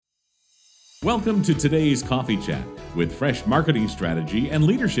Welcome to today's Coffee Chat with fresh marketing strategy and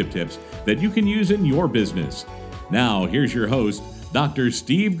leadership tips that you can use in your business. Now, here's your host, Dr.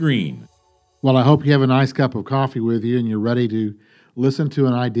 Steve Green. Well, I hope you have a nice cup of coffee with you and you're ready to listen to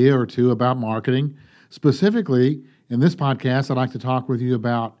an idea or two about marketing. Specifically, in this podcast, I'd like to talk with you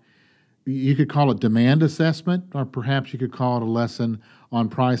about, you could call it demand assessment, or perhaps you could call it a lesson on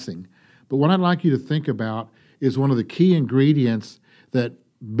pricing. But what I'd like you to think about is one of the key ingredients that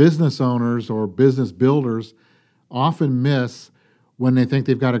business owners or business builders often miss when they think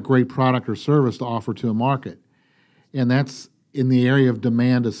they've got a great product or service to offer to a market. And that's in the area of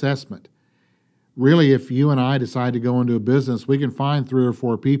demand assessment. Really, if you and I decide to go into a business, we can find 3 or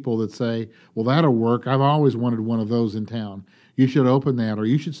 4 people that say, well, that'll work. I've always wanted one of those in town. You should open that, or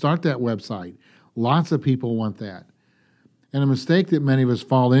you should start that website. Lots of people want that. And a mistake that many of us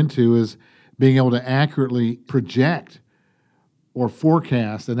fall into is being able to accurately project or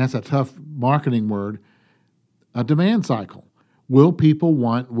forecast, and that's a tough marketing word, a demand cycle. Will people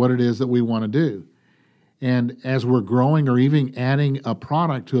want what it is that we want to do? And as we're growing or even adding a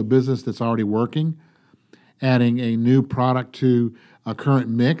product to a business that's already working, adding a new product to a current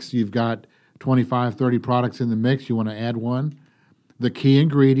mix, you've got 25, 30 products in the mix, you want to add one, the key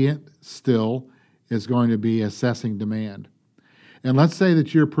ingredient still is going to be assessing demand. And let's say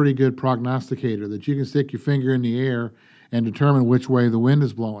that you're a pretty good prognosticator, that you can stick your finger in the air and determine which way the wind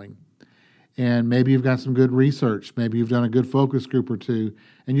is blowing. And maybe you've got some good research, maybe you've done a good focus group or two,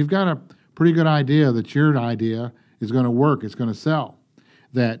 and you've got a pretty good idea that your idea is going to work, it's going to sell,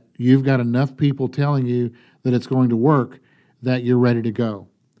 that you've got enough people telling you that it's going to work, that you're ready to go.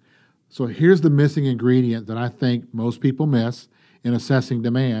 So here's the missing ingredient that I think most people miss in assessing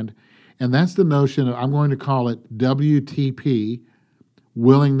demand, and that's the notion of, I'm going to call it WTP,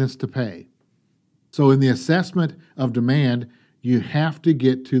 willingness to pay. So in the assessment of demand, you have to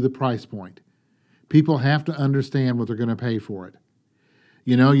get to the price point. People have to understand what they're going to pay for it.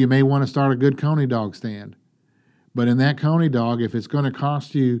 You know, you may want to start a good Coney dog stand, but in that Coney dog, if it's going to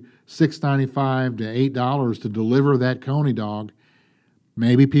cost you $6.95 to $8 to deliver that Coney dog,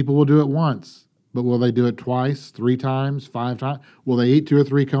 maybe people will do it once, but will they do it twice, 3 times, 5 times? Will they eat 2 or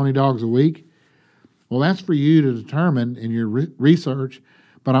 3 Coney dogs a week? Well, that's for you to determine in your research,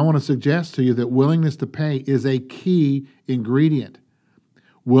 but I want to suggest to you that willingness to pay is a key ingredient.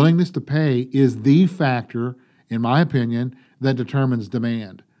 Willingness to pay is the factor, in my opinion, that determines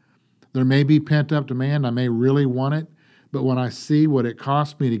demand. There may be pent-up demand. I may really want it, but when I see what it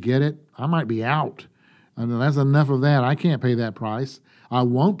costs me to get it, I might be out. And that's enough of that. I can't pay that price. I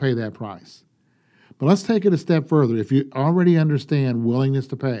won't pay that price. But let's take it a step further. If you already understand willingness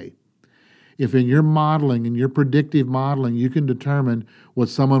to pay, if in your modeling, in your predictive modeling, you can determine what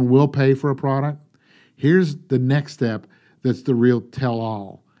someone will pay for a product, here's the next step that's the real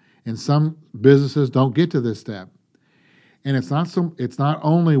tell-all. And some businesses don't get to this step. And it's not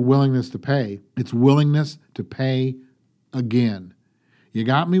only willingness to pay, it's willingness to pay again. You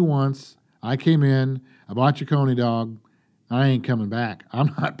got me once, I came in, I bought your Coney dog, I ain't coming back. I'm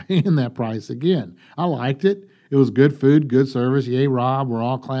not paying that price again. I liked it. It was good food, good service. Yay, Rob, we're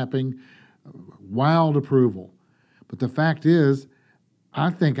all clapping. Wild approval. But the fact is, I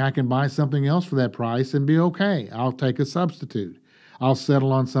think I can buy something else for that price and be okay. I'll take a substitute. I'll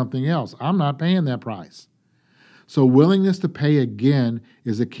settle on something else. I'm not paying that price. So willingness to pay again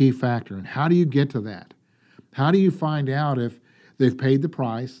is a key factor. And how do you get to that? How do you find out if they've paid the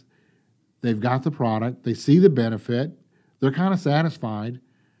price, they've got the product, they see the benefit, they're kind of satisfied,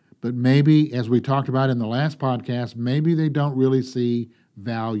 but maybe, as we talked about in the last podcast, maybe they don't really see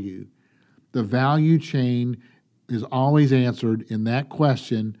value. The value chain is always answered in that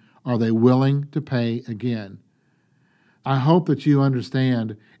question, are they willing to pay again? I hope that you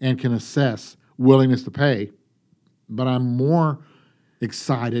understand and can assess willingness to pay, but I'm more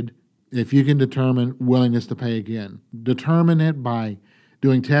excited if you can determine willingness to pay again. Determine it by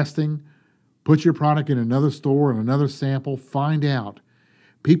doing testing, put your product in another store and another sample, find out.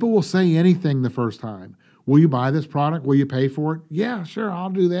 People will say anything the first time. Will you buy this product? Will you pay for it? Yeah, sure, I'll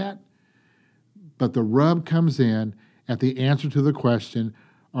do that. But the rub comes in at the answer to the question,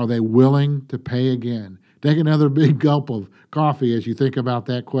 are they willing to pay again? Take another big gulp of coffee as you think about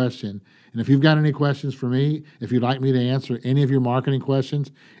that question. And if you've got any questions for me, if you'd like me to answer any of your marketing questions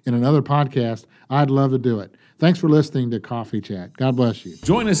in another podcast, I'd love to do it. Thanks for listening to Coffee Chat. God bless you.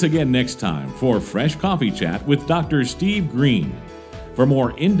 Join us again next time for Fresh Coffee Chat with Dr. Steve Green. For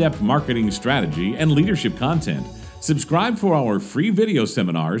more in-depth marketing strategy and leadership content, subscribe for our free video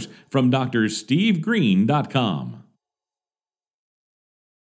seminars from drstevegreen.com.